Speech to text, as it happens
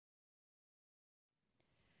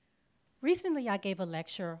Recently, I gave a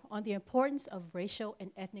lecture on the importance of racial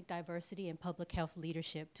and ethnic diversity in public health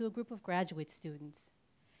leadership to a group of graduate students.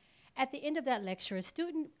 At the end of that lecture, a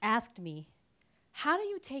student asked me, how do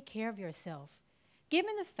you take care of yourself,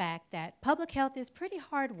 given the fact that public health is pretty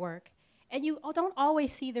hard work and you don't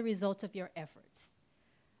always see the results of your efforts?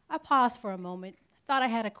 I paused for a moment, thought I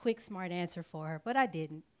had a quick, smart answer for her, but I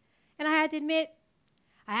didn't. And I had to admit,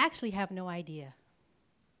 I actually have no idea.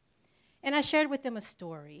 And I shared with them a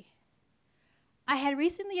story. I had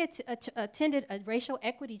recently attended a racial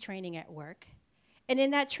equity training at work, and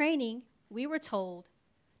in that training, we were told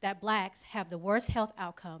that blacks have the worst health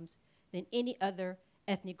outcomes than any other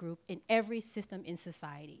ethnic group in every system in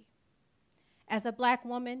society. As a black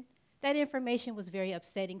woman, that information was very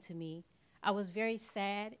upsetting to me. I was very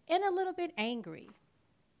sad and a little bit angry.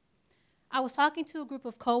 I was talking to a group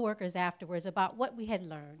of coworkers afterwards about what we had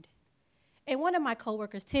learned. And one of my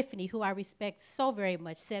coworkers, Tiffany, who I respect so very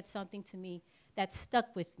much, said something to me that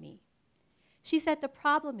stuck with me. She said the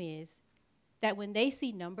problem is that when they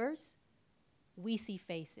see numbers, we see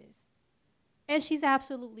faces. And she's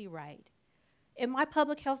absolutely right. In my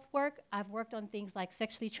public health work, I've worked on things like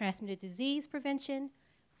sexually transmitted disease prevention,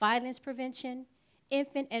 violence prevention,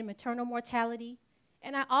 infant and maternal mortality,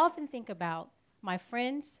 and I often think about my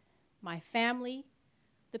friends, my family,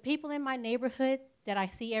 the people in my neighborhood that I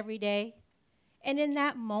see every day. And in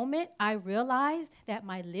that moment, I realized that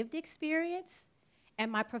my lived experience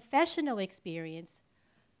and my professional experience,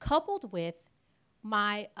 coupled with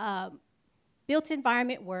my built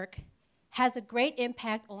environment work, has a great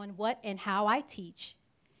impact on what and how I teach,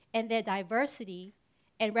 and that diversity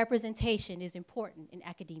and representation is important in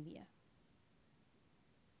academia.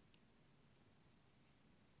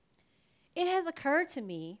 It has occurred to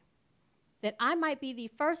me that I might be the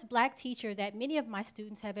first black teacher that many of my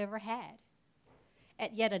students have ever had.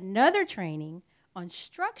 At yet another training on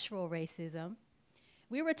structural racism,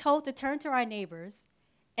 we were told to turn to our neighbors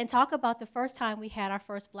and talk about the first time we had our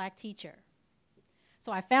first black teacher.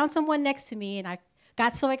 So I found someone next to me, and I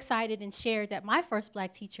got so excited and shared that my first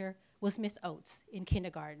black teacher was Miss Oates in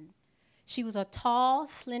kindergarten. She was a tall,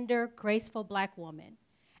 slender, graceful black woman,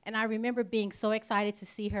 and I remember being so excited to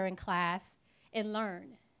see her in class and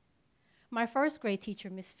learn. My first grade teacher,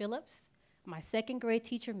 Miss Phillips, my second grade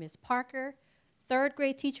teacher, Miss Parker, third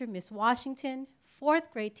grade teacher, Miss Washington,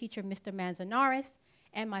 fourth grade teacher, Mr. Manzanares,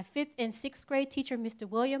 and my fifth and sixth grade teacher, Mr.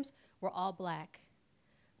 Williams, were all black.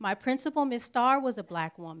 My principal, Miss Starr, was a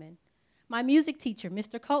black woman. My music teacher,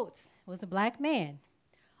 Mr. Coates, was a black man.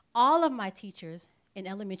 All of my teachers in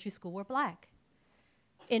elementary school were black.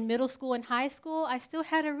 In middle school and high school, I still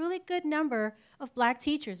had a really good number of black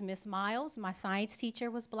teachers. Miss Miles, my science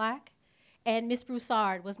teacher, was black, and Miss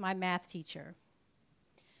Broussard was my math teacher.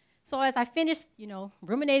 So as I finished,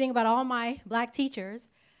 ruminating about all my black teachers,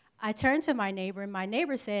 I turned to my neighbor, and my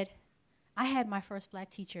neighbor said, I had my first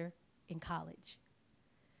black teacher in college.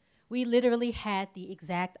 We literally had the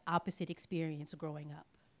exact opposite experience growing up.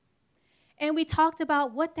 And we talked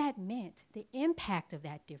about what that meant, the impact of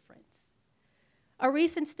that difference. A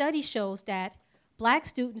recent study shows that black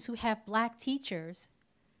students who have black teachers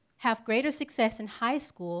have greater success in high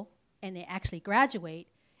school, and they actually graduate,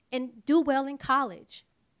 and do well in college.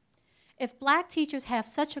 If black teachers have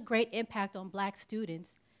such a great impact on black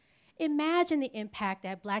students, imagine the impact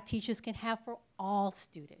that black teachers can have for all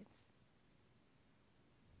students.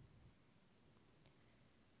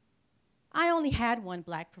 I only had one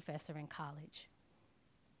black professor in college.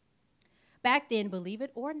 Back then, believe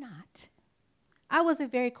it or not, I was a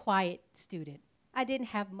very quiet student. I didn't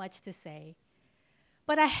have much to say,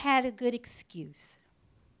 but I had a good excuse.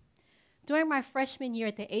 During my freshman year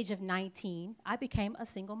at the age of 19, I became a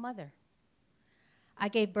single mother. I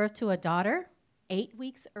gave birth to a daughter 8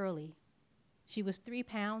 weeks early. She was 3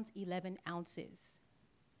 pounds, 11 ounces.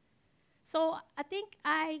 So I think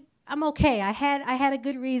I'm okay. I had a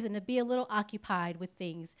good reason to be a little occupied with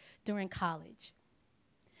things during college.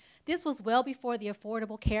 This was well before the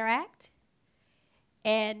Affordable Care Act,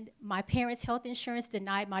 and my parents' health insurance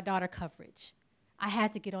denied my daughter coverage. I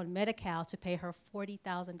had to get on Medi-Cal to pay her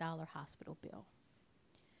 $40,000 hospital bill.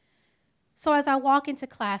 So as I walk into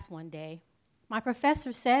class one day, my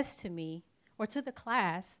professor says to me, or to the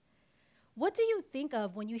class, what do you think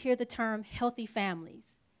of when you hear the term healthy families?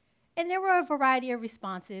 And there were a variety of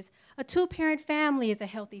responses. A 2-parent family is a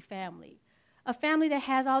healthy family. A family that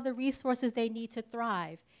has all the resources they need to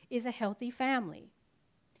thrive is a healthy family.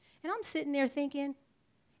 And I'm sitting there thinking,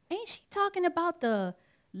 ain't she talking about the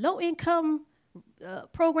low-income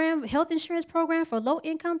program, health insurance program for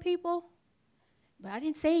low-income people? But I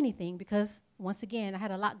didn't say anything because, once again, I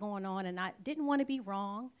had a lot going on and I didn't want to be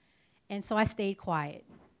wrong, and so I stayed quiet.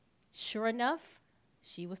 Sure enough,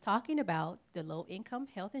 she was talking about the low-income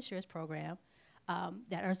health insurance program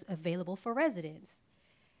that is available for residents.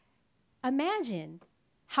 Imagine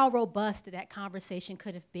how robust that conversation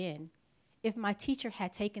could have been if my teacher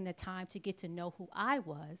had taken the time to get to know who I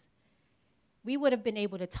was. We would have been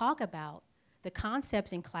able to talk about the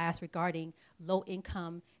concepts in class regarding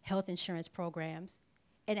low-income health insurance programs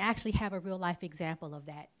and actually have a real-life example of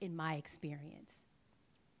that in my experience.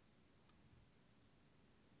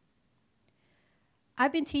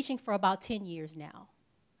 I've been teaching for about 10 years now.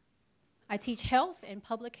 I teach health and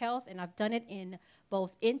public health, and I've done it in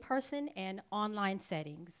both in-person and online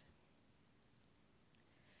settings.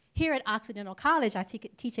 Here at Occidental College, I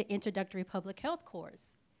teach an introductory public health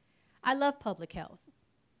course. I love public health.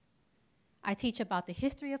 I teach about the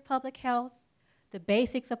history of public health, the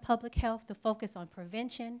basics of public health, the focus on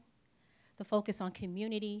prevention, the focus on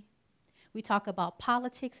community. We talk about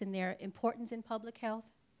politics and their importance in public health.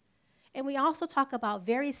 And we also talk about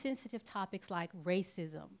very sensitive topics like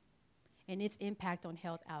racism and its impact on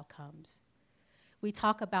health outcomes. We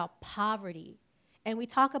talk about poverty, and we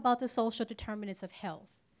talk about the social determinants of health.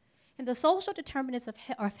 And the social determinants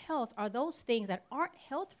of health are those things that aren't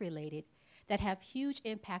health-related that have huge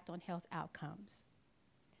impact on health outcomes.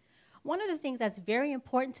 One of the things that's very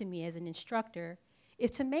important to me as an instructor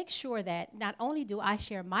is to make sure that not only do I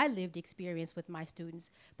share my lived experience with my students,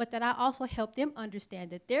 but that I also help them understand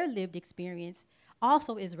that their lived experience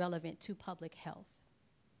also is relevant to public health.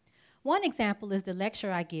 One example is the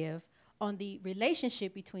lecture I give on the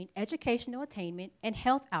relationship between educational attainment and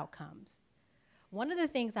health outcomes. One of the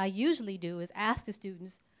things I usually do is ask the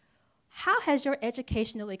students, how has your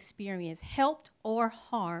educational experience helped or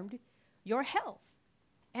harmed your health?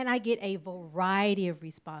 And I get a variety of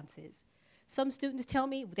responses. Some students tell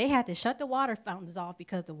me they had to shut the water fountains off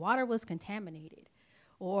because the water was contaminated,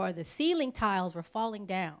 or the ceiling tiles were falling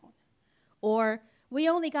down, or we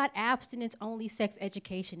only got abstinence-only sex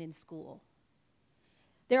education in school.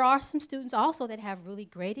 There are some students also that have really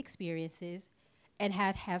great experiences and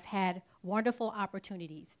have had wonderful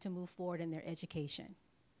opportunities to move forward in their education.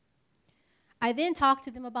 I then talk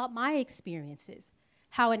to them about my experiences,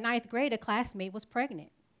 how in 9th grade a classmate was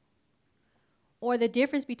pregnant, or the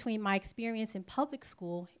difference between my experience in public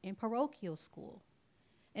school and parochial school,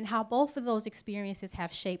 and how both of those experiences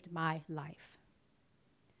have shaped my life.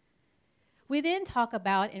 We then talk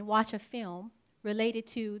about and watch a film related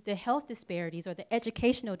to the health disparities or the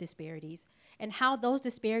educational disparities and how those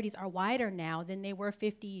disparities are wider now than they were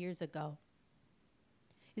 50 years ago.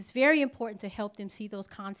 It's very important to help them see those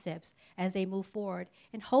concepts as they move forward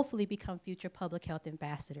and hopefully become future public health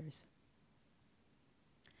ambassadors.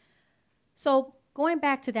 So going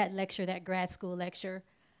back to that lecture, that grad school lecture,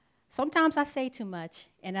 sometimes I say too much,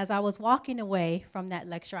 and as I was walking away from that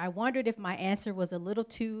lecture, I wondered if my answer was a little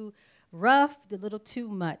too rough, a little too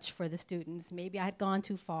much for the students. Maybe I had gone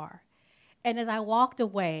too far. And as I walked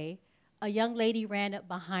away, a young lady ran up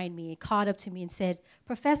behind me and caught up to me and said,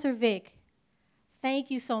 "Professor Vick,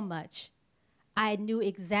 thank you so much. I knew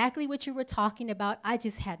exactly what you were talking about. I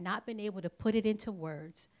just had not been able to put it into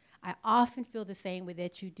words. I often feel the same way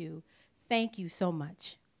that you do. Thank you so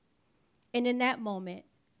much." And in that moment,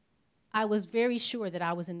 I was very sure that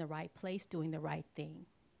I was in the right place doing the right thing.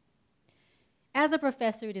 As a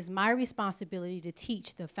professor, it is my responsibility to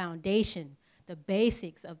teach the foundation, the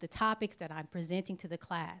basics of the topics that I'm presenting to the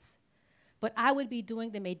class. But I would be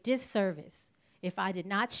doing them a disservice if I did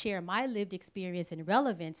not share my lived experience and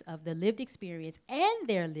relevance of the lived experience and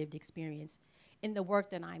their lived experience in the work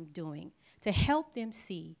that I'm doing to help them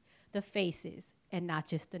see the faces and not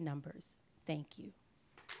just the numbers. Thank you.